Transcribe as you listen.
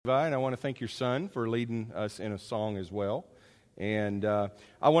And I want to thank your son for leading us in a song as well. And I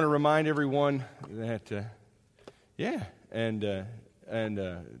want to remind everyone that, did I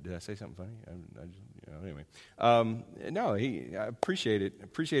say something funny? Anyway. I appreciate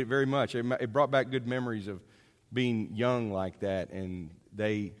it very much. It brought back good memories of being young like that. And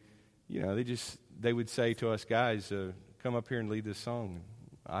they would say to us guys, come up here and lead this song.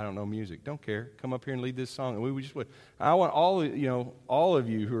 I don't know music. Don't care. Come up here and lead this song. And we just would. I want all of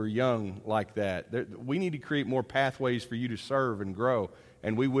you who are young like that. We need to create more pathways for you to serve and grow,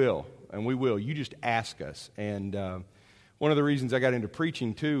 and we will. You just ask us. And one of the reasons I got into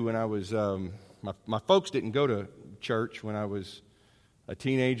preaching too, when I was my folks didn't go to church when I was a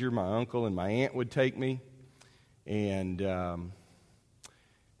teenager. My uncle and my aunt would take me, and of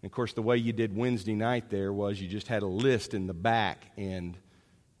course the way you did Wednesday night there was you just had a list in the back and.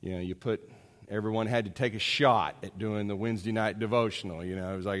 Everyone had to take a shot at doing the Wednesday night devotional. It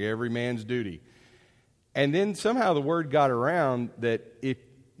was like every man's duty. And then somehow the word got around that if,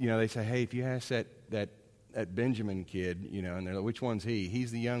 they say, hey, if you ask that Benjamin kid, and they're like, which one's he?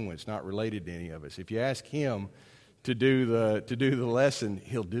 He's the young one. It's not related to any of us. If you ask him to do the lesson,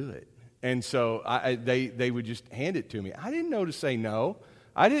 he'll do it. And so they would just hand it to me. I didn't know to say no.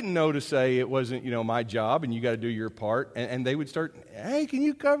 I didn't know to say it wasn't, my job and you got to do your part. And they would start, hey, can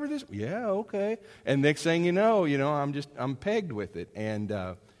you cover this? Yeah, okay. And next thing you know, I'm pegged with it. And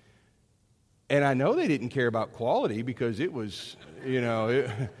I know they didn't care about quality because it was, I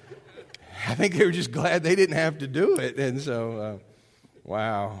think they were just glad they didn't have to do it. And so,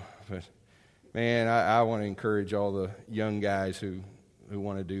 wow. But, man, I want to encourage all the young guys who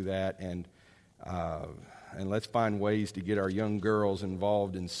want to do that. And let's find ways to get our young girls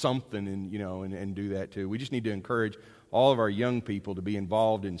involved in something and do that too. We just need to encourage all of our young people to be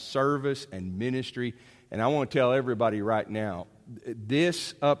involved in service and ministry. And I want to tell everybody right now,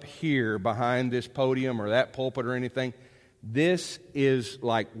 this up here behind this podium or that pulpit or anything, this is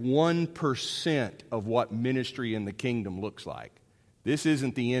like 1% of what ministry in the kingdom looks like. This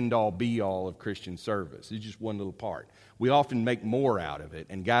isn't the end-all, be-all of Christian service. It's just one little part. We often make more out of it,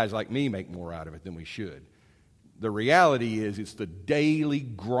 and guys like me make more out of it than we should. The reality is it's the daily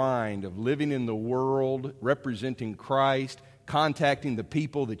grind of living in the world, representing Christ, contacting the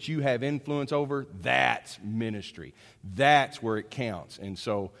people that you have influence over. That's ministry. That's where it counts. And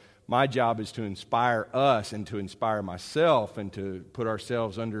so my job is to inspire us and to inspire myself and to put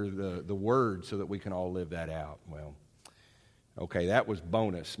ourselves under the Word so that we can all live that out. Well, okay, that was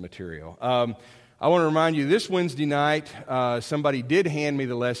bonus material. I want to remind you, this Wednesday night, somebody did hand me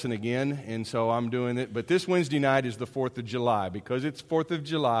the lesson again, and so I'm doing it. But this Wednesday night is the 4th of July. Because it's 4th of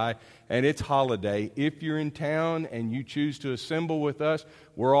July and it's holiday, if you're in town and you choose to assemble with us,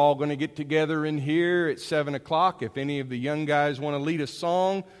 we're all going to get together in here at 7 o'clock. If any of the young guys want to lead a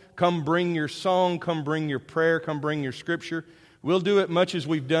song, come bring your song, come bring your prayer, come bring your scripture. We'll do it much as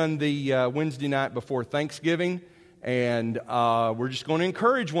we've done the Wednesday night before Thanksgiving. And we're just going to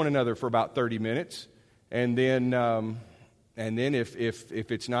encourage one another for about 30 minutes. And then if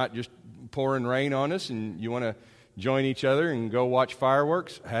it's not just pouring rain on us and you want to join each other and go watch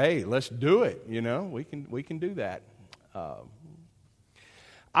fireworks, hey, let's do it. We can do that.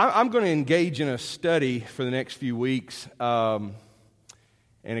 I'm going to engage in a study for the next few weeks. And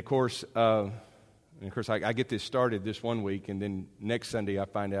of course, I get this started this one week, and then next Sunday I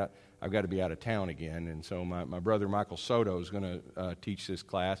find out I've got to be out of town again, and so my brother Michael Soto is going to teach this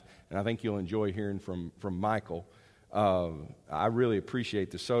class, and I think you'll enjoy hearing from Michael. I really appreciate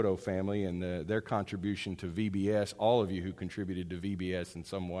the Soto family and their contribution to VBS, all of you who contributed to VBS in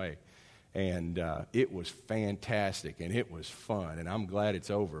some way. And it was fantastic, and it was fun, and I'm glad it's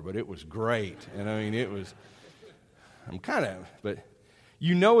over, but it was great. And I mean, but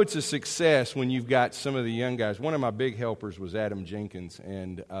it's a success when you've got some of the young guys. One of my big helpers was Adam Jenkins,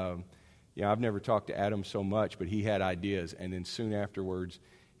 and I've never talked to Adam so much, but he had ideas. And then soon afterwards,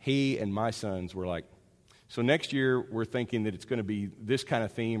 he and my sons were like, so next year we're thinking that it's going to be this kind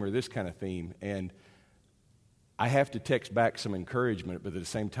of theme or this kind of theme. And I have to text back some encouragement, but at the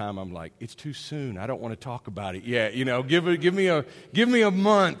same time I'm like, it's too soon. I don't want to talk about it yet. Give me a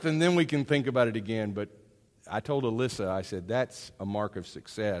month, and then we can think about it again. But I told Alyssa, I said, that's a mark of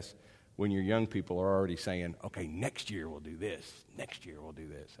success when your young people are already saying, okay, next year we'll do this. Next year we'll do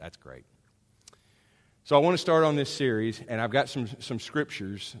this. That's great. So I want to start on this series, and I've got some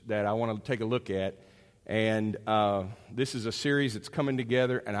scriptures that I want to take a look at. And this is a series that's coming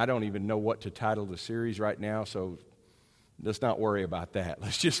together, and I don't even know what to title the series right now, so let's not worry about that.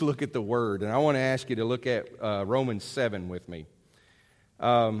 Let's just look at the Word. And I want to ask you to look at Romans 7 with me.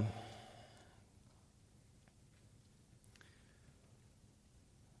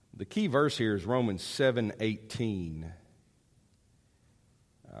 The key verse here is Romans 7:18.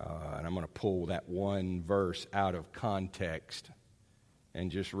 And I'm going to pull that one verse out of context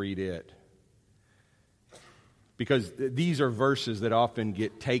and just read it. Because these are verses that often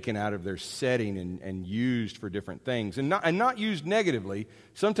get taken out of their setting and used for different things. And not used negatively.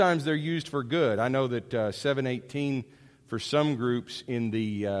 Sometimes they're used for good. I know that 7:18 for some groups in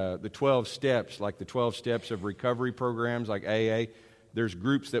the 12 steps, like the 12 steps of recovery programs like AA, there's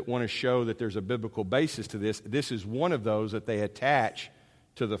groups that want to show that there's a biblical basis to this. This is one of those that they attach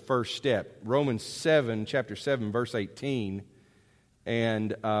to the first step. Romans 7, chapter 7, verse 18.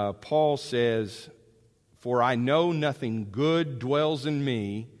 And Paul says, "For I know nothing good dwells in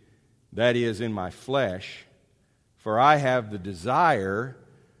me, that is, in my flesh. For I have the desire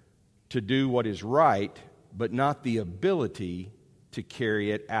to do what is right, but not the ability to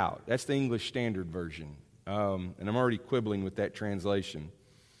carry it out." That's the English Standard Version. And I'm already quibbling with that translation.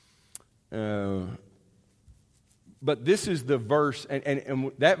 But this is the verse,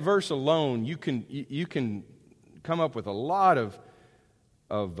 and that verse alone, you can come up with a lot of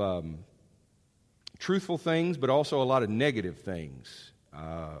truthful things, but also a lot of negative things.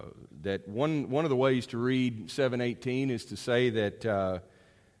 That one of the ways to read 7:18 is to say that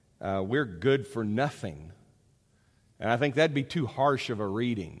we're good for nothing. And I think that'd be too harsh of a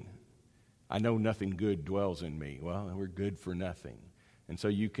reading. I know nothing good dwells in me. Well, we're good for nothing. And so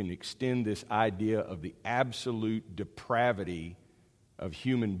you can extend this idea of the absolute depravity of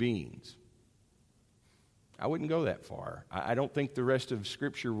human beings. I wouldn't go that far. I don't think the rest of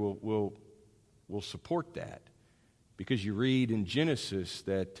Scripture will support that. Because you read in Genesis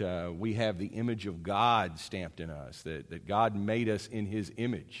that we have the image of God stamped in us, that God made us in His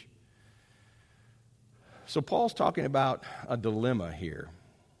image. So Paul's talking about a dilemma here.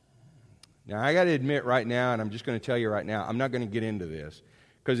 Now, I got to admit right now, and I'm just going to tell you right now, I'm not going to get into this.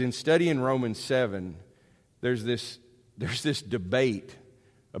 Because in studying Romans 7, there's this debate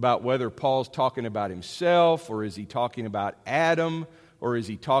about whether Paul's talking about himself, or is he talking about Adam, or is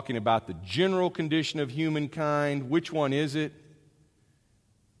he talking about the general condition of humankind? Which one is it?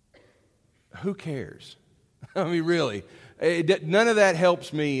 Who cares? I mean, really. None of that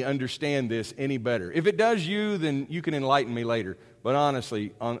helps me understand this any better. If it does you, then you can enlighten me later. But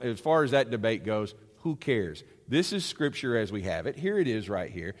honestly, as far as that debate goes, who cares? This is Scripture as we have it. Here it is right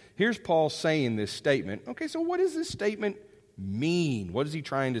here. Here's Paul saying this statement. Okay, so what does this statement mean? What is he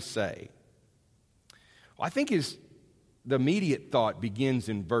trying to say? Well, I think the immediate thought begins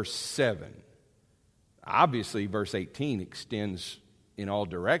in verse 7. Obviously, verse 18 extends in all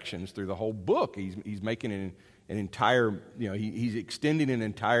directions through the whole book. He's making an entire, he's extending an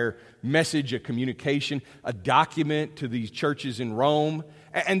entire message, a communication, a document to these churches in Rome.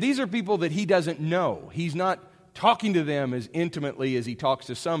 And these are people that he doesn't know. He's not talking to them as intimately as he talks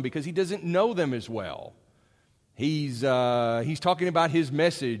to some because he doesn't know them as well. He's talking about his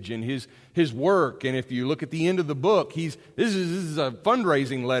message and his work. And if you look at the end of the book, this is a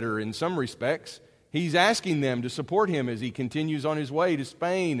fundraising letter in some respects. He's asking them to support him as he continues on his way to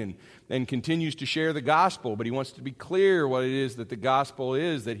Spain and continues to share the gospel. But he wants to be clear what it is that the gospel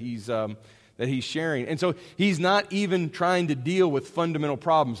is that he's sharing. And so he's not even trying to deal with fundamental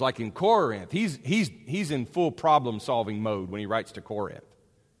problems like in Corinth. He's in full problem-solving mode when he writes to Corinth.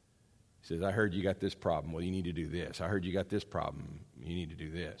 He says, I heard you got this problem. Well, you need to do this. I heard you got this problem. You need to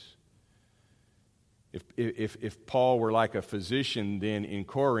do this. If Paul were like a physician then in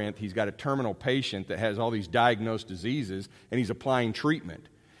Corinth, he's got a terminal patient that has all these diagnosed diseases, and he's applying treatment.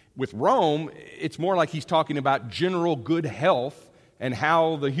 With Rome, it's more like he's talking about general good health and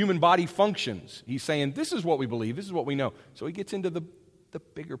how the human body functions. He's saying, this is what we believe, this is what we know. So he gets into the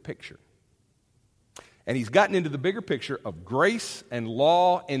bigger picture. And he's gotten into the bigger picture of grace and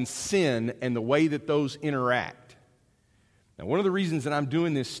law and sin and the way that those interact. Now, one of the reasons that I'm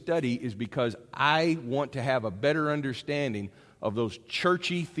doing this study is because I want to have a better understanding of those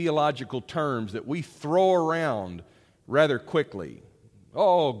churchy theological terms that we throw around rather quickly.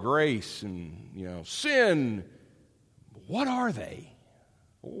 Oh, grace and, sin. What are they?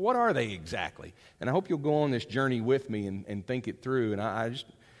 What are they exactly? And I hope you'll go on this journey with me and think it through.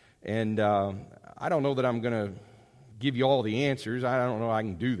 And I don't know that I'm going to give you all the answers. I don't know I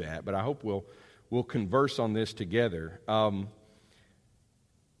can do that, but I hope we'll converse on this together. I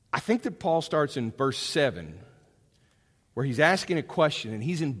think that Paul starts in verse 7, where he's asking a question, and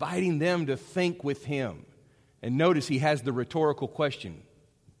he's inviting them to think with him. And notice he has the rhetorical question.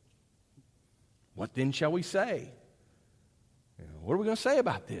 What then shall we say? What are we going to say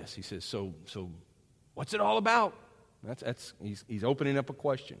about this? He says, so what's it all about? He's opening up a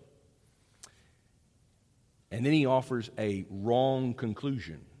question. And then he offers a wrong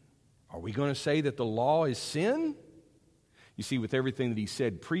conclusion. Are we going to say that the law is sin? You see, with everything that he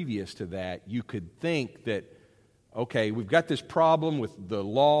said previous to that, you could think that, okay, we've got this problem with the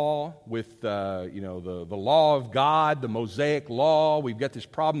law, with the law of God, the Mosaic law. We've got this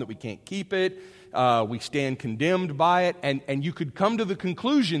problem that we can't keep it. We stand condemned by it. And you could come to the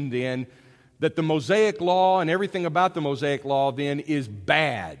conclusion then that the Mosaic law and everything about the Mosaic law then is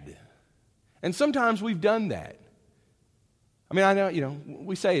bad. And sometimes we've done that. I mean, I know,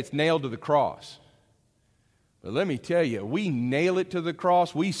 we say it's nailed to the cross. But let me tell you, we nail it to the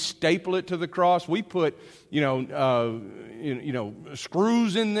cross. We staple it to the cross. We put,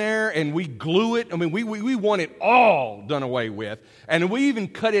 screws in there and we glue it. I mean, we want it all done away with. And we even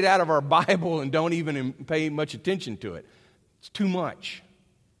cut it out of our Bible and don't even pay much attention to it. It's too much.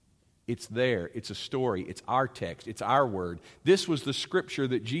 It's there. It's a story. It's our text. It's our word. This was the scripture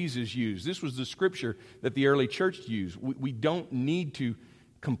that Jesus used. This was the scripture that the early church used. We don't need to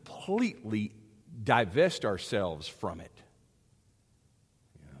completely divest ourselves from it.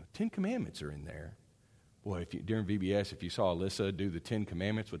 10 Commandments are in there. Boy, during VBS, if you saw Alyssa do the 10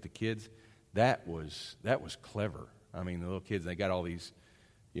 Commandments with the kids, that was clever. I mean, the little kids, they got all these,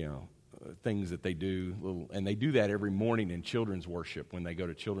 things that they do, and they do that every morning in children's worship when they go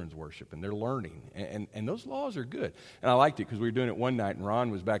to children's worship, and they're learning, and those laws are good. And I liked it because we were doing it one night, and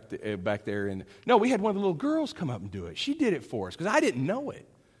Ron was back there, and we had one of the little girls come up and do it. She did it for us because I didn't know it.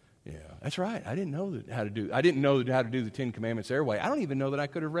 Yeah, that's right. I didn't know how to do the 10 Commandments their way. I don't even know that I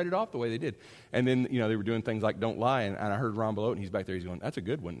could have read it off the way they did. And then, they were doing things like don't lie, and I heard Ron below it, and he's back there, he's going, that's a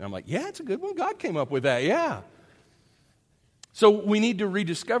good one. And I'm like, yeah, it's a good one. God came up with that, yeah. So we need to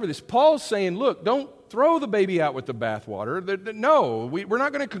rediscover this. Paul's saying, look, don't throw the baby out with the bathwater. No, we're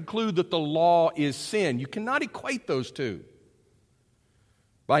not going to conclude that the law is sin. You cannot equate those two.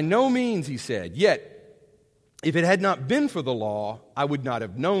 By no means, he said, yet, if it had not been for the law, I would not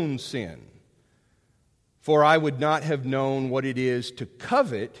have known sin. For I would not have known what it is to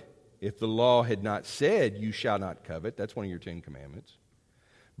covet if the law had not said, you shall not covet. That's one of your 10 Commandments.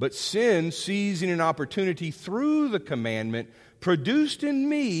 But sin, seizing an opportunity through the commandment, produced in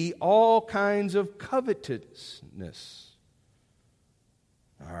me all kinds of covetousness.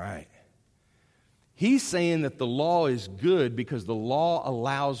 All right. He's saying that the law is good because the law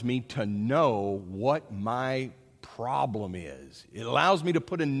allows me to know what my problem is. It allows me to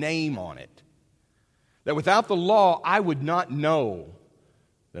put a name on it. That without the law, I would not know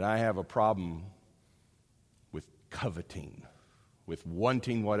that I have a problem with coveting, with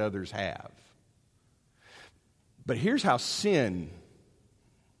wanting what others have. But here's how sin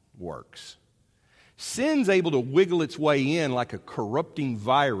works. Sin's able to wiggle its way in like a corrupting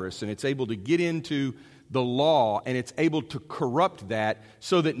virus, and it's able to get into the law, and it's able to corrupt that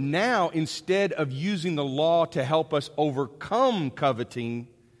so that now, instead of using the law to help us overcome coveting,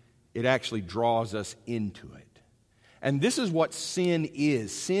 it actually draws us into it. And this is what sin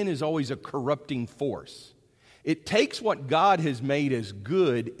is. Sin is always a corrupting force. It takes what God has made as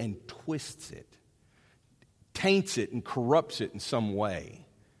good and twists it, taints it and corrupts it in some way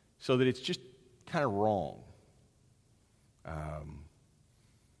so that it's just kind of wrong.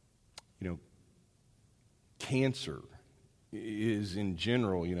 Cancer is in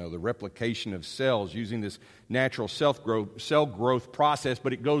general, the replication of cells using this natural cell growth process,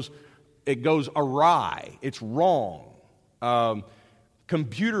 but it goes awry. It's wrong.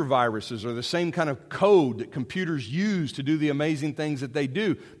 Computer viruses are the same kind of code that computers use to do the amazing things that they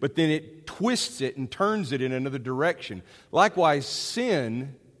do, but then it twists it and turns it in another direction. Likewise,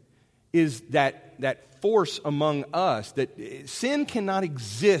 sin is that force among us, that sin cannot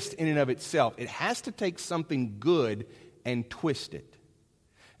exist in and of itself. It has to take something good and twist it.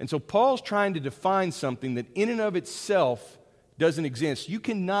 And so Paul's trying to define something that in and of itself doesn't exist. You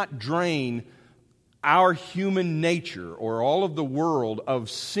cannot drain our human nature or all of the world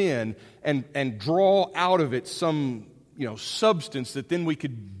of sin and draw out of it some substance that then we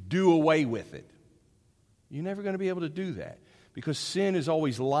could do away with it. You're never going to be able to do that, because sin is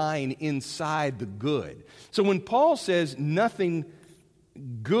always lying inside the good. So when Paul says nothing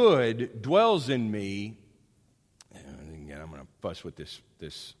good dwells in me, and again, I'm going to fuss with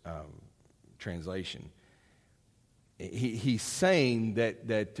this translation. He's saying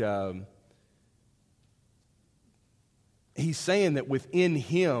that he's saying that within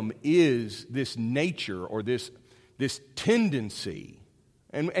him is this nature or this tendency,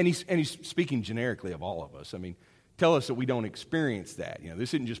 and he's speaking generically of all of us. I mean, tell us that we don't experience that.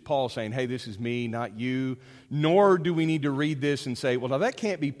 This isn't just Paul saying, hey, this is me, not you. Nor do we need to read this and say, well, now that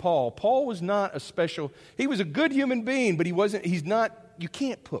can't be Paul. Paul was not a special, he was a good human being, but he's not, you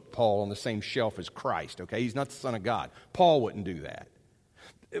can't put Paul on the same shelf as Christ, okay? He's not the Son of God. Paul wouldn't do that.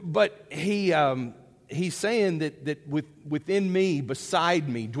 But he's saying that within me, beside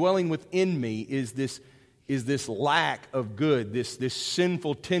me, dwelling within me is this lack of good, this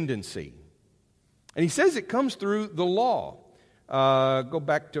sinful tendency. And he says it comes through the law. Go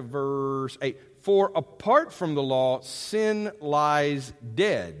back to verse 8. For apart from the law, sin lies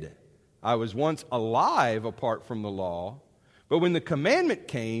dead. I was once alive apart from the law, but when the commandment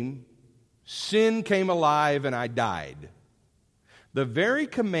came, sin came alive and I died. The very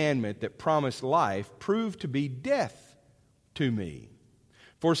commandment that promised life proved to be death to me.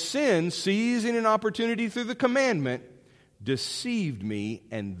 For sin, seizing an opportunity through the commandment, deceived me,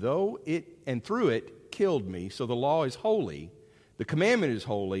 and through it killed me. So the law is holy, the commandment is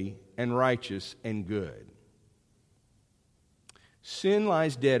holy and righteous and good. Sin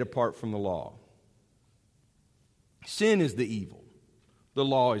lies dead apart from the law. Sin is the evil. The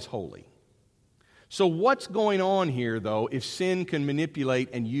law is holy. So what's going on here, though, if sin can manipulate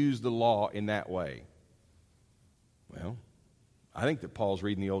and use the law in that way? Well, I think that Paul's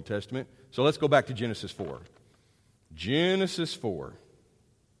reading the Old Testament. So let's go back to Genesis 4. Genesis 4.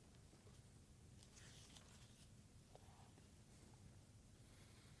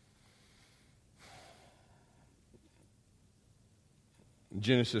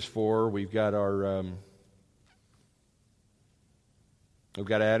 Genesis 4, we've got Adam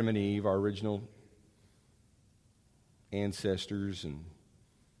and Eve, our original ancestors, and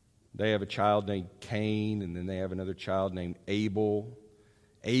they have a child named Cain, and then they have another child named Abel.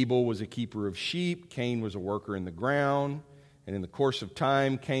 Abel was a keeper of sheep, Cain was a worker in the ground, and in the course of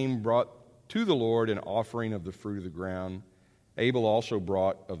time, Cain brought to the Lord an offering of the fruit of the ground. Abel also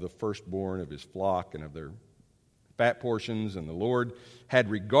brought of the firstborn of his flock and of their fat portions, and the Lord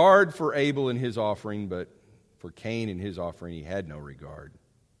had regard for Abel and his offering, but for Cain and his offering he had no regard.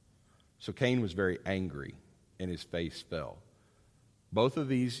 So Cain was very angry, and his face fell. Both of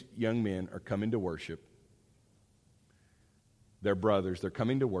these young men are coming to worship. They're brothers. They're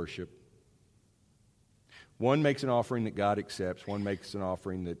coming to worship. One makes an offering that God accepts. One makes an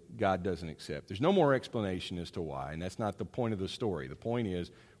offering that God doesn't accept. There's no more explanation as to why, and that's not the point of the story. The point is,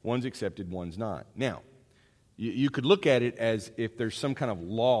 one's accepted, one's not. Now, you could look at it as if there's some kind of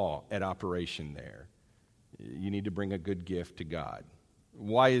law at operation there. You need to bring a good gift to God.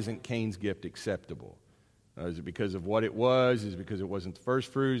 Why isn't Cain's gift acceptable? Is it because of what it was? Is it because it wasn't the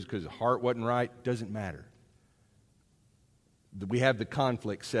first fruit? Is it because the heart wasn't right? Doesn't matter. We have the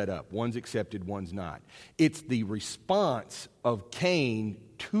conflict set up. One's accepted, one's not. It's the response of Cain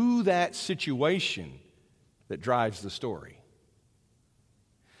to that situation that drives the story.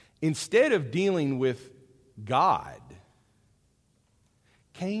 Instead of dealing with God,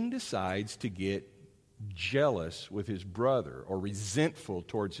 Cain decides to get jealous with his brother or resentful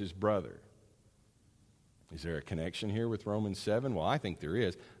towards his brother. Is there a connection here with Romans 7? Well, I think there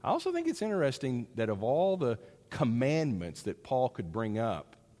is. I also think it's interesting that of all the commandments that Paul could bring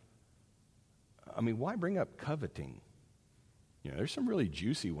up, I mean, why bring up coveting? There's some really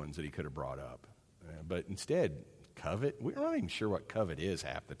juicy ones that he could have brought up. But instead, covet? We're not even sure what covet is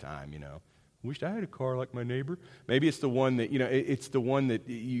half the time, Wished I had a car like my neighbor. Maybe it's the one that, it's the one that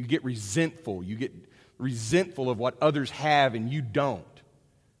you get resentful. You get resentful of what others have and you don't.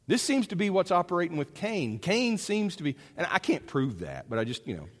 This seems to be what's operating with Cain. Cain seems to be, and I can't prove that, but I just,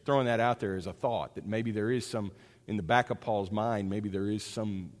 throwing that out there as a thought that maybe there is some, in the back of Paul's mind, maybe there is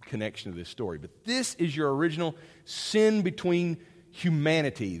some connection to this story. But this is your original sin between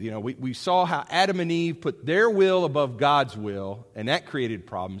humanity. We saw how Adam and Eve put their will above God's will, and that created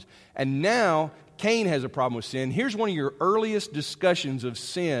problems. And now Cain has a problem with sin. Here's one of your earliest discussions of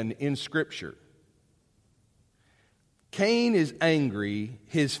sin in Scripture. Cain is angry.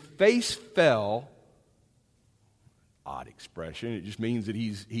 His face fell. Odd expression. It just means that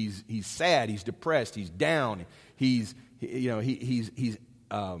he's sad. He's depressed. He's down. He's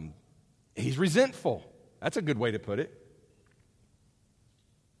resentful. That's a good way to put it.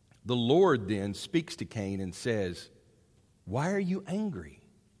 The Lord then speaks to Cain and says, "Why are you angry?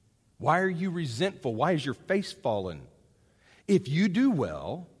 Why are you resentful? Why is your face fallen? If you do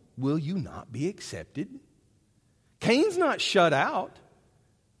well, will you not be accepted?" Cain's not shut out.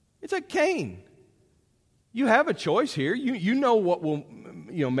 It's like, Cain, you have a choice here. You know what will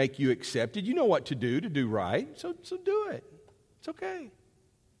make you accepted. You know what to do right. So do it. It's okay.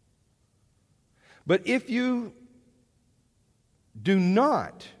 But if you do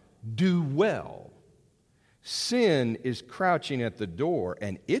not do well, sin is crouching at the door,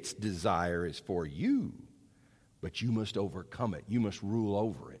 and its desire is for you, but you must overcome it. You must rule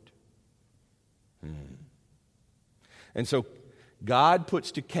over it. And so God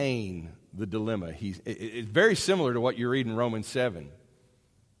puts to Cain the dilemma. It's very similar to what you read in Romans 7.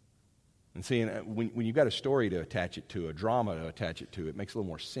 And seeing when you've got a story to attach it to, a drama to attach it to, it makes a little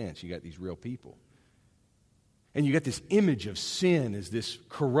more sense. You got these real people. And you got this image of sin as this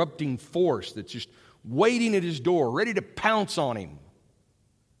corrupting force that's just waiting at his door, ready to pounce on him.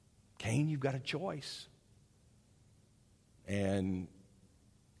 Cain, you've got a choice. And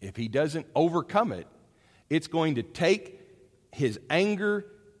if he doesn't overcome it, it's going to take his anger,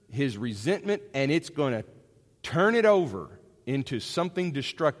 his resentment, and it's going to turn it over into something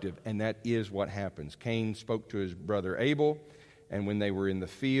destructive. And that is what happens. Cain spoke to his brother Abel, and when they were in the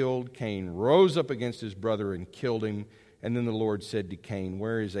field, Cain rose up against his brother and killed him. And then the Lord said to Cain,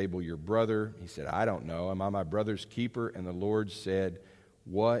 "Where is Abel your brother?" He said, "I don't know. Am I my brother's keeper?" And the Lord said,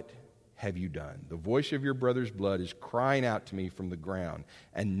 "What have you done? The voice of your brother's blood is crying out to me from the ground.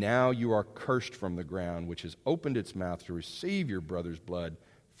 And now you are cursed from the ground, which has opened its mouth to receive your brother's blood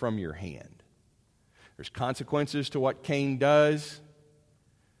from your hand." There's consequences to what Cain does.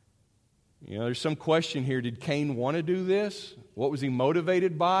 You know, there's some question here. Did Cain want to do this? What was he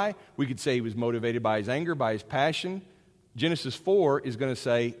motivated by? We could say he was motivated by his anger, by his passion. Genesis 4 is going to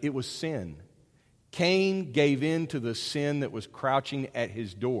say it was sin. Cain gave in to the sin that was crouching at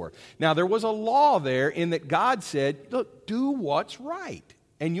his door. Now, there was a law there in that God said, look, do what's right,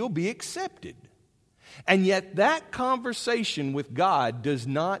 and you'll be accepted. And yet that conversation with God does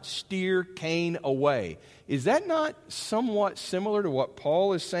not steer Cain away. Is that not somewhat similar to what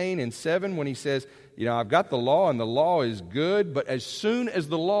Paul is saying in 7 when he says, you know, I've got the law and the law is good, but as soon as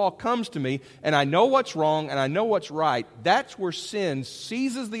the law comes to me and I know what's wrong and I know what's right, that's where sin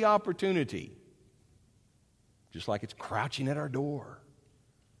seizes the opportunity. Just like it's crouching at our door,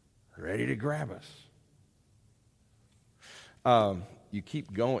 ready to grab us. You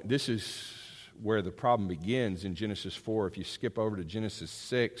keep going. This is where the problem begins in Genesis 4. If you skip over to Genesis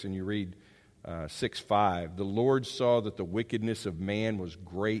 6 and you read 6:5, the Lord saw that the wickedness of man was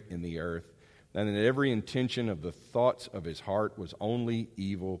great in the earth, and that every intention of the thoughts of his heart was only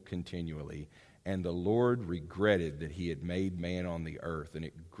evil continually. And the Lord regretted that he had made man on the earth, and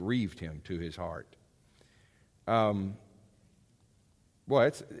it grieved him to his heart.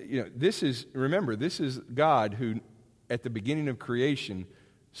 This is God who, at the beginning of creation,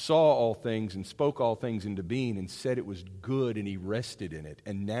 saw all things and spoke all things into being and said it was good, and he rested in it.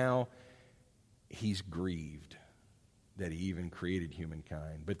 And now he's grieved that he even created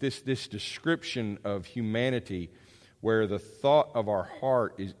humankind. But this description of humanity where the thought of our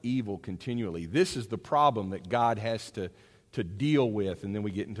heart is evil continually, this is the problem that God has to deal with. And then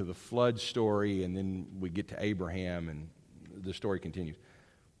we get into the flood story, and then we get to Abraham, and the story continues.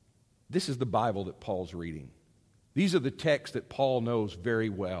 This is the Bible that Paul's reading. These are the texts that Paul knows very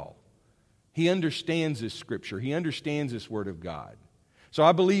well. He understands this Scripture. He understands this Word of God. So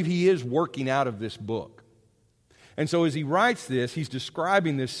I believe he is working out of this book. And so as he writes this, he's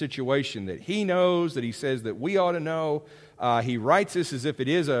describing this situation that he knows, that he says that we ought to know. He writes this as if it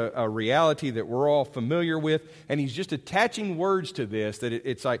is a reality that we're all familiar with, and he's just attaching words to this, that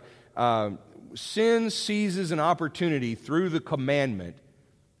it's like sin seizes an opportunity through the commandment,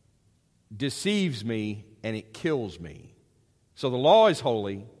 deceives me, and it kills me. So the law is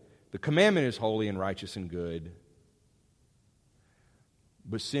holy, the commandment is holy and righteous and good,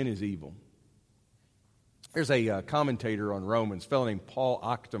 but sin is evil. There's a commentator on Romans, a fellow named Paul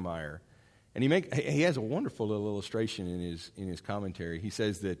Achtemeier, and he has a wonderful little illustration in his commentary. He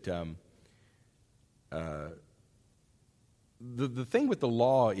says that the thing with the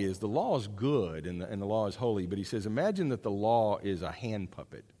law is good and the law is holy, but he says, imagine that the law is a hand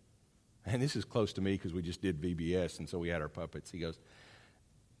puppet. And this is close to me because we just did VBS, and so we had our puppets. He goes,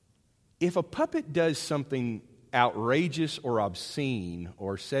 if a puppet does something outrageous or obscene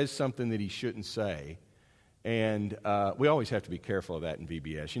or says something that he shouldn't say, and we always have to be careful of that in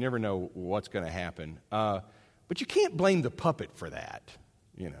VBS. You never know what's going to happen. But you can't blame the puppet for that.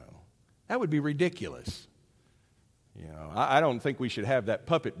 You know, that would be ridiculous. You know, I don't think we should have that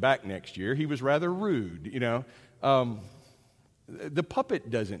puppet back next year. He was rather rude, you know. The puppet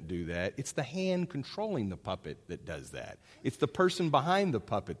doesn't do that. It's the hand controlling the puppet that does that. It's the person behind the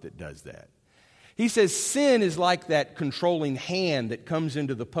puppet that does that. He says sin is like that controlling hand that comes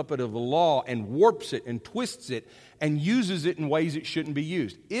into the puppet of the law and warps it and twists it and uses it in ways it shouldn't be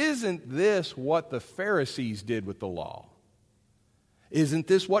used. Isn't this what the Pharisees did with the law? Isn't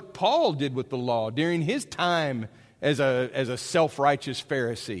this what Paul did with the law during his time as a self-righteous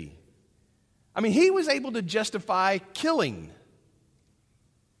Pharisee? I mean, he was able to justify killing.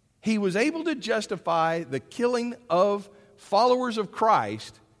 He was able to justify the killing of followers of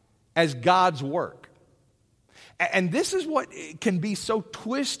Christ as God's work. And this is what can be so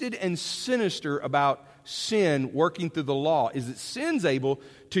twisted and sinister about sin working through the law is that sin's able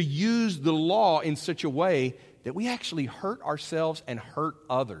to use the law in such a way that we actually hurt ourselves and hurt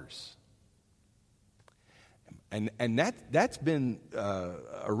others. And that's been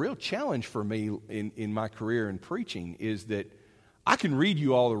a real challenge for me in my career in preaching, is that I can read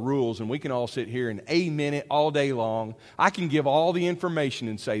you all the rules and we can all sit here and amen it all day long. I can give all the information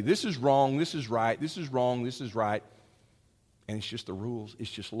and say, this is wrong, this is right, this is wrong, this is right. And it's just the rules,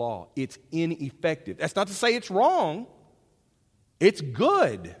 it's just law. It's ineffective. That's not to say it's wrong. It's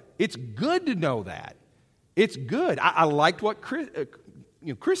good. It's good to know that. It's good. I liked what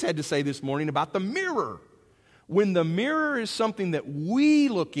Chris had to say this morning about the mirror. When the mirror is something that we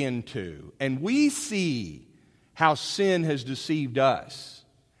look into and we see how sin has deceived us,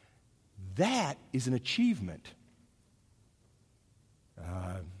 that is an achievement.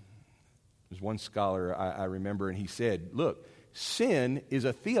 There's one scholar I remember, and he said, look, sin is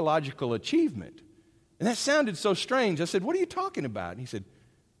a theological achievement. And that sounded so strange. I said, what are you talking about? And he said,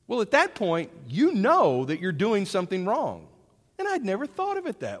 well, at that point, you know that you're doing something wrong. And I'd never thought of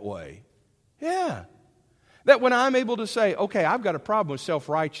it that way. Yeah. That when I'm able to say, okay, I've got a problem with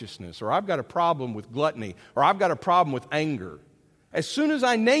self-righteousness, or I've got a problem with gluttony, or I've got a problem with anger, as soon as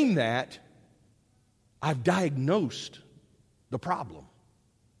I name that, I've diagnosed the problem.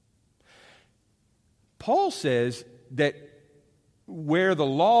 Paul says that where the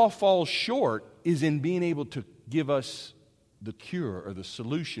law falls short is in being able to give us the cure or the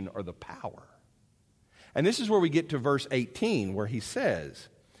solution or the power. And this is where we get to verse 18, where he says,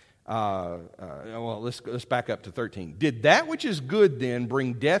 let's back up to 13. Did that which is good then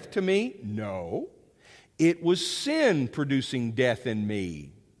bring death to me? No. It was sin producing death in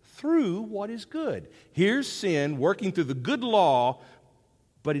me through what is good. Here's sin working through the good law,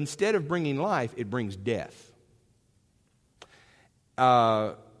 but instead of bringing life, it brings death.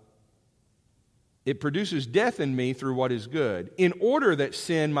 It produces death in me through what is good, in order that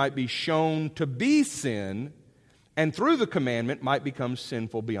sin might be shown to be sin, and through the commandment might become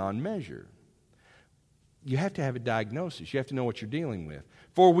sinful beyond measure. You have to have a diagnosis. You have to know what you're dealing with.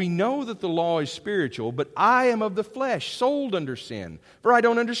 For we know that the law is spiritual, but I am of the flesh, sold under sin. For I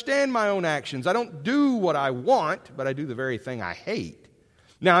don't understand my own actions. I don't do what I want, but I do the very thing I hate.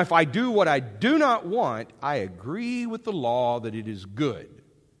 Now, if I do what I do not want, I agree with the law that it is good.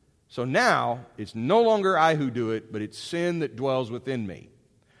 So now, it's no longer I who do it, but it's sin that dwells within me.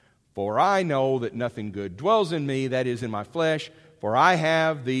 For I know that nothing good dwells in me, that is, in my flesh. For I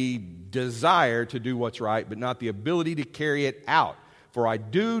have the desire to do what's right, but not the ability to carry it out. For I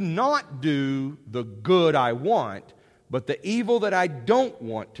do not do the good I want, but the evil that I don't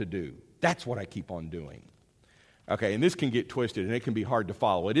want to do. That's what I keep on doing. Okay, and this can get twisted, and it can be hard to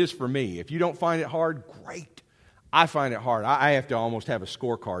follow. It is for me. If you don't find it hard, great. I find it hard. I have to almost have a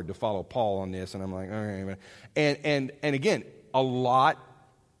scorecard to follow Paul on this, and I'm like, okay. And again, a lot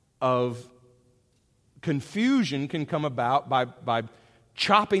of confusion can come about by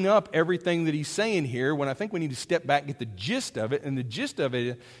chopping up everything that he's saying here, when I think we need to step back and get the gist of it. And the gist of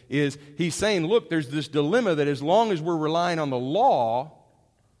it is he's saying, look, there's this dilemma that as long as we're relying on the law,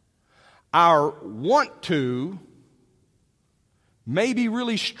 our want to may be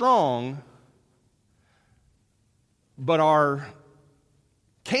really strong, but our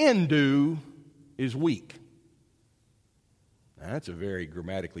can do is weak. Now, that's a very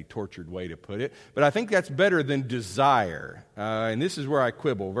grammatically tortured way to put it, but I think that's better than desire. And this is where I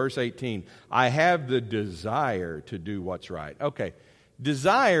quibble. Verse 18, I have the desire to do what's right. Okay,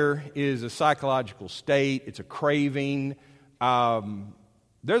 desire is a psychological state. It's a craving.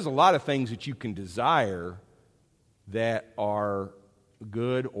 There's a lot of things that you can desire that are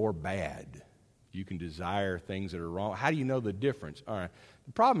good or bad. You can desire things that are wrong. How do you know the difference? All right.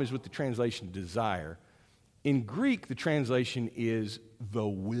 The problem is with the translation desire. In Greek, the translation is the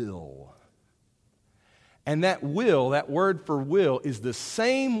will. And that will, that word for will, is the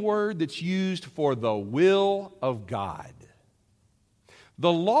same word that's used for the will of God.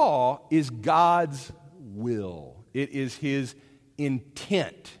 The law is God's will. It is His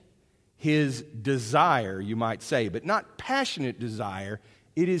intent, His desire, you might say, but not passionate desire.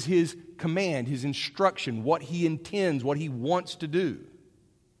 It is His command, His instruction, what He intends, what He wants to do.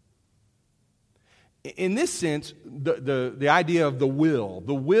 In this sense, the idea of the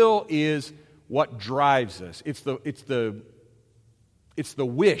will is what drives us. It's the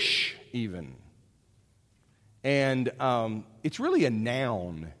wish even. And it's really a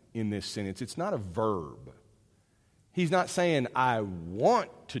noun in this sentence. It's not a verb. He's not saying, I want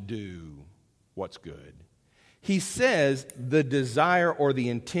to do what's good. He says the desire or the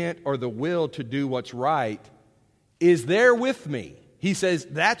intent or the will to do what's right is there with me. He says,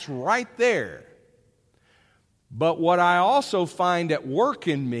 that's right there. But what I also find at work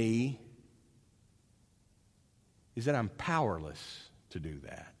in me is that I'm powerless to do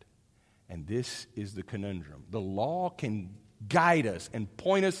that. And this is the conundrum. The law can guide us and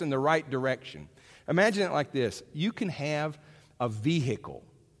point us in the right direction. Imagine it like this. You can have a vehicle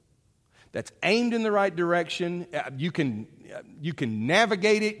that's aimed in the right direction. You can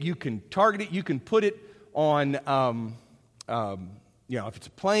navigate it. You can target it. You can put it on, if it's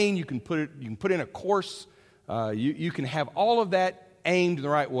a plane, you can put in a course. You can have all of that aimed in the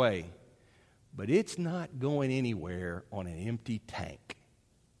right way. But it's not going anywhere on an empty tank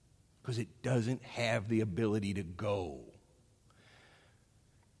because it doesn't have the ability to go.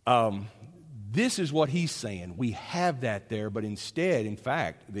 This is what he's saying. We have that there, but instead, in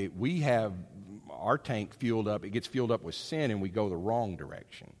fact, we have our tank fueled up. It gets fueled up with sin, and we go the wrong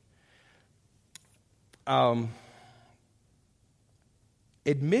direction.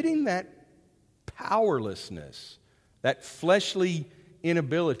 Admitting that powerlessness, that fleshly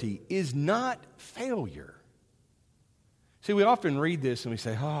inability, is not failure. See, we often read this and we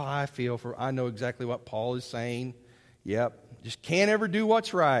say, I know exactly what Paul is saying. Yep. Just can't ever do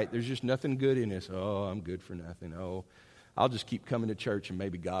what's right. There's just nothing good in us. Oh, I'm good for nothing. Oh, I'll just keep coming to church and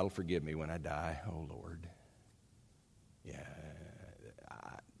maybe God will forgive me when I die. Oh, Lord. Yeah,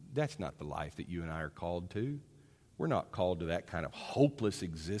 that's not the life that you and I are called to. We're not called to that kind of hopeless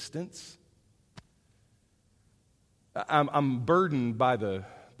existence. I'm burdened by the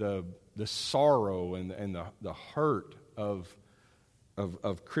sorrow and the hurt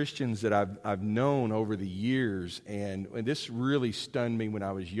of Christians that I've known over the years, and this really stunned me when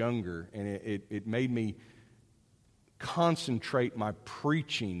I was younger, and it made me concentrate my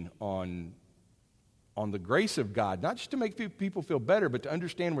preaching on the grace of God, not just to make people feel better, but to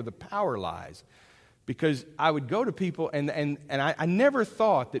understand where the power lies. Because I would go to people, and I never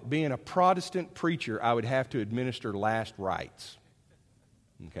thought that being a Protestant preacher, I would have to administer last rites.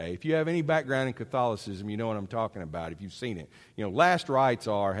 Okay, if you have any background in Catholicism, you know what I'm talking about, if you've seen it. Last rites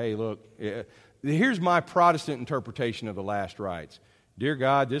are, hey, look, here's my Protestant interpretation of the last rites. Dear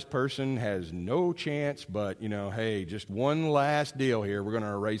God, this person has no chance, but, hey, just one last deal here. We're going to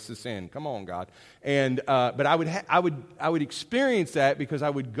erase the sin. Come on, God. And but I would experience that because I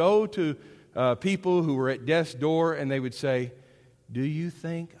would go to people who were at death's door, and they would say, do you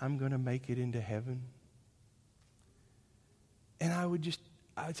think I'm going to make it into heaven? And I would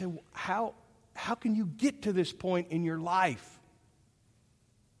say, how can you get to this point in your life?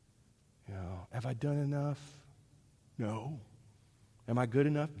 Have I done enough? No. Am I good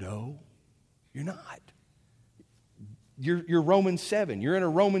enough? No. You're not. You're Romans 7. You're in a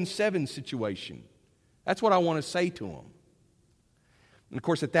Romans 7 situation. That's what I want to say to them. And of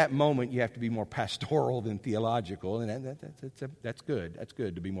course, at that moment, you have to be more pastoral than theological, and that's good. That's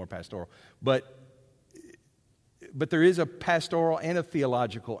good to be more pastoral. But there is a pastoral and a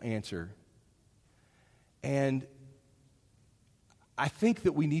theological answer. And I think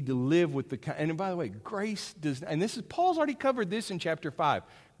that we need to live with and by the way, grace does, and Paul's already covered this in chapter 5.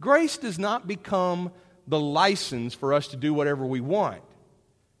 Grace does not become the license for us to do whatever we want.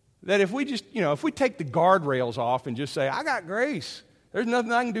 That if we just, if we take the guardrails off and just say, I got grace, there's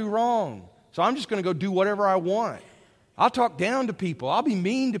nothing I can do wrong, so I'm just going to go do whatever I want. I'll talk down to people. I'll be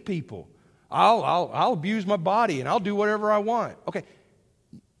mean to people. I'll abuse my body and I'll do whatever I want. Okay,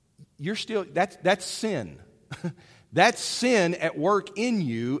 you're still, that's sin. That's sin at work in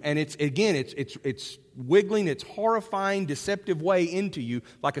you, and it's wiggling its horrifying, deceptive way into you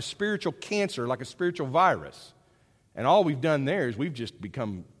like a spiritual cancer, like a spiritual virus. And all we've done there is we've just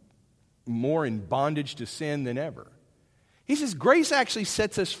become more in bondage to sin than ever. He says grace actually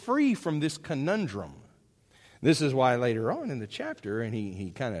sets us free from this conundrum. This is why later on in the chapter, and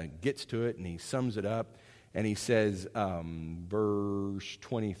he kind of gets to it and he sums it up, and he says, verse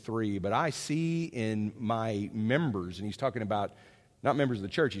 23, but I see in my members, and he's talking about not members of the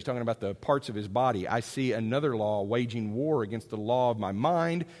church, he's talking about the parts of his body. I see another law waging war against the law of my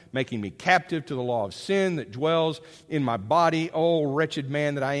mind, making me captive to the law of sin that dwells in my body. Oh, wretched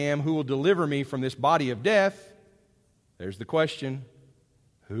man that I am, who will deliver me from this body of death? There's the question.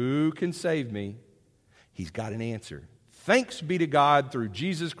 Who can save me? He's got an answer. Thanks be to God through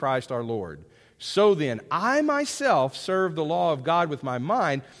Jesus Christ our Lord. So then, I myself serve the law of God with my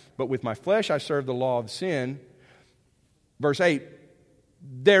mind, but with my flesh I serve the law of sin. Verse 8,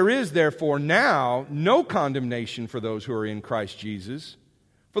 there is therefore now no condemnation for those who are in Christ Jesus.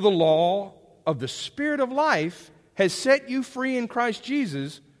 For the law of the Spirit of life has set you free in Christ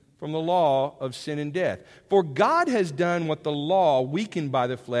Jesus from the law of sin and death. For God has done what the law, weakened by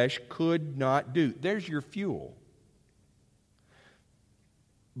the flesh, could not do. There's your fuel.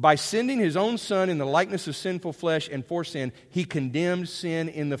 by sending his own Son in the likeness of sinful flesh and for sin, he condemned sin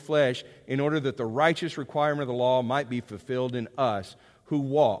in the flesh in order that the righteous requirement of the law might be fulfilled in us who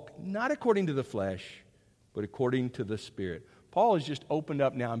walk, not according to the flesh, but according to the Spirit. Paul has just opened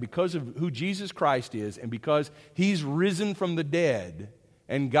up now, and because of who Jesus Christ is, and because he's risen from the dead,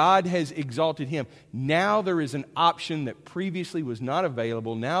 and God has exalted him, now there is an option that previously was not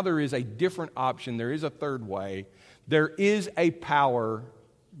available. Now there is a different option. There is a third way. There is a power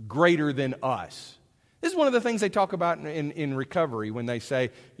greater than us. This is one of the things they talk about in recovery when they say,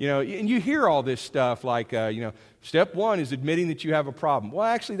 and you hear all this stuff like, step one is admitting that you have a problem. Well,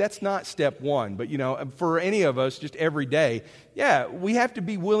 actually, that's not step one. But, for any of us, just every day, we have to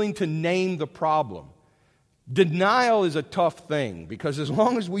be willing to name the problem. Denial is a tough thing because as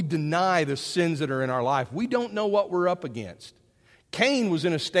long as we deny the sins that are in our life, we don't know what we're up against. Cain was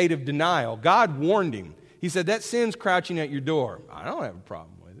in a state of denial. God warned him. He said, that sin's crouching at your door. I don't have a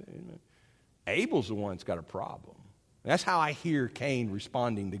problem with it. Abel's the one that's got a problem. That's how I hear Cain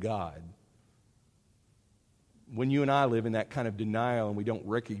responding to God. When you and I live in that kind of denial and we don't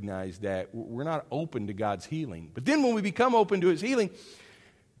recognize that, we're not open to God's healing. But then when we become open to His healing,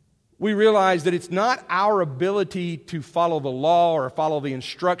 we realize that it's not our ability to follow the law or follow the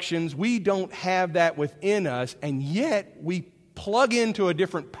instructions. We don't have that within us, and yet we plug into a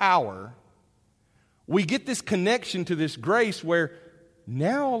different power. We get this connection to this grace where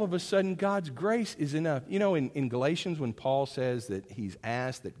now all of a sudden God's grace is enough. In Galatians when Paul says that he's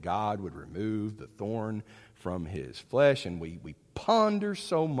asked that God would remove the thorn from his flesh, and we ponder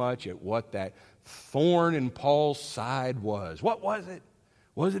so much at what that thorn in Paul's side was. What was it?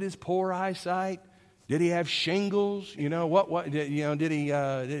 Was it his poor eyesight? Did he have shingles? Was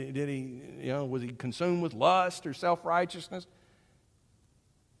he consumed with lust or self-righteousness?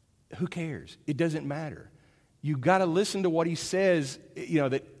 Who cares? It doesn't matter. You've got to listen to what he says,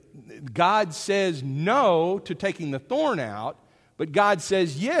 that God says no to taking the thorn out, but God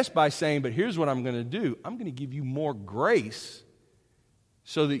says yes by saying, but here's what I'm going to do. I'm going to give you more grace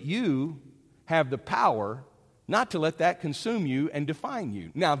so that you have the power not to let that consume you and define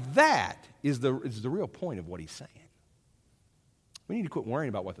you. Now that is the real point of what he's saying. We need to quit worrying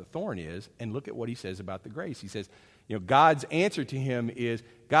about what the thorn is and look at what he says about the grace. He says, God's answer to him is,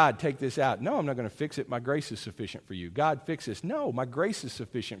 God, take this out. No, I'm not going to fix it. My grace is sufficient for you. God, fix this. No, my grace is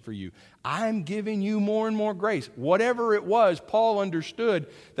sufficient for you. I'm giving you more and more grace. Whatever it was, Paul understood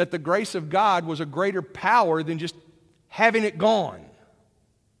that the grace of God was a greater power than just having it gone.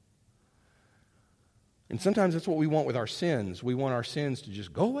 And sometimes that's what we want with our sins. We want our sins to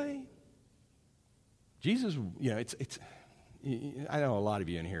just go away. Jesus, I know a lot of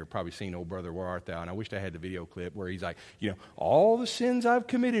you in here have probably seen Old Brother Where Art Thou, and I wish I had the video clip where he's like, all the sins I've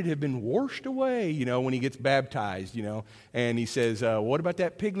committed have been washed away, when he gets baptized, and he says, what about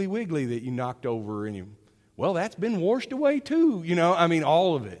that Piggly Wiggly that you knocked over? And well, that's been washed away too,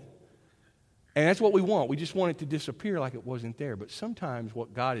 all of it. And that's what we want. We just want it to disappear like it wasn't there. But sometimes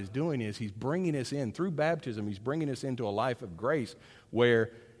what God is doing is He's bringing us in, through baptism, He's bringing us into a life of grace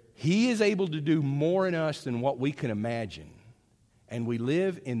where He is able to do more in us than what we can imagine. And we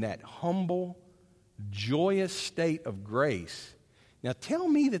live in that humble, joyous state of grace. Now tell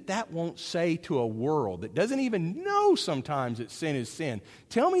me that won't say to a world that doesn't even know sometimes that sin is sin.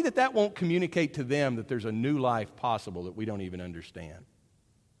 Tell me that won't communicate to them that there's a new life possible that we don't even understand.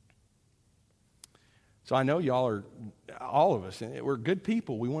 So I know y'all are, all of us, we're good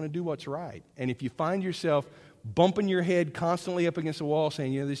people. We want to do what's right. And if you find yourself bumping your head constantly up against the wall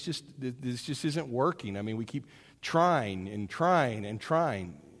saying, this just isn't working. We keep trying and trying and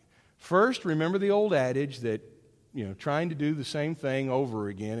trying. First, remember the old adage that, trying to do the same thing over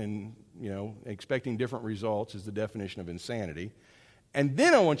again and, expecting different results is the definition of insanity. And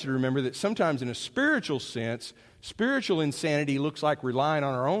then I want you to remember that sometimes in a spiritual sense, spiritual insanity looks like relying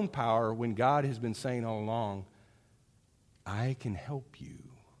on our own power when God has been saying all along, I can help you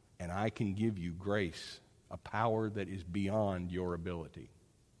and I can give you grace, a power that is beyond your ability.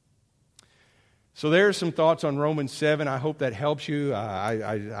 So there are some thoughts on Romans 7. I hope that helps you.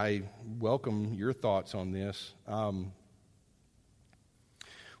 I welcome your thoughts on this.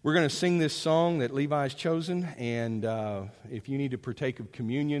 We're going to sing this song that Levi's chosen, and if you need to partake of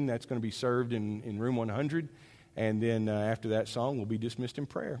communion, that's going to be served in room 100. And then after that song, we'll be dismissed in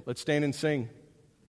prayer. Let's stand and sing.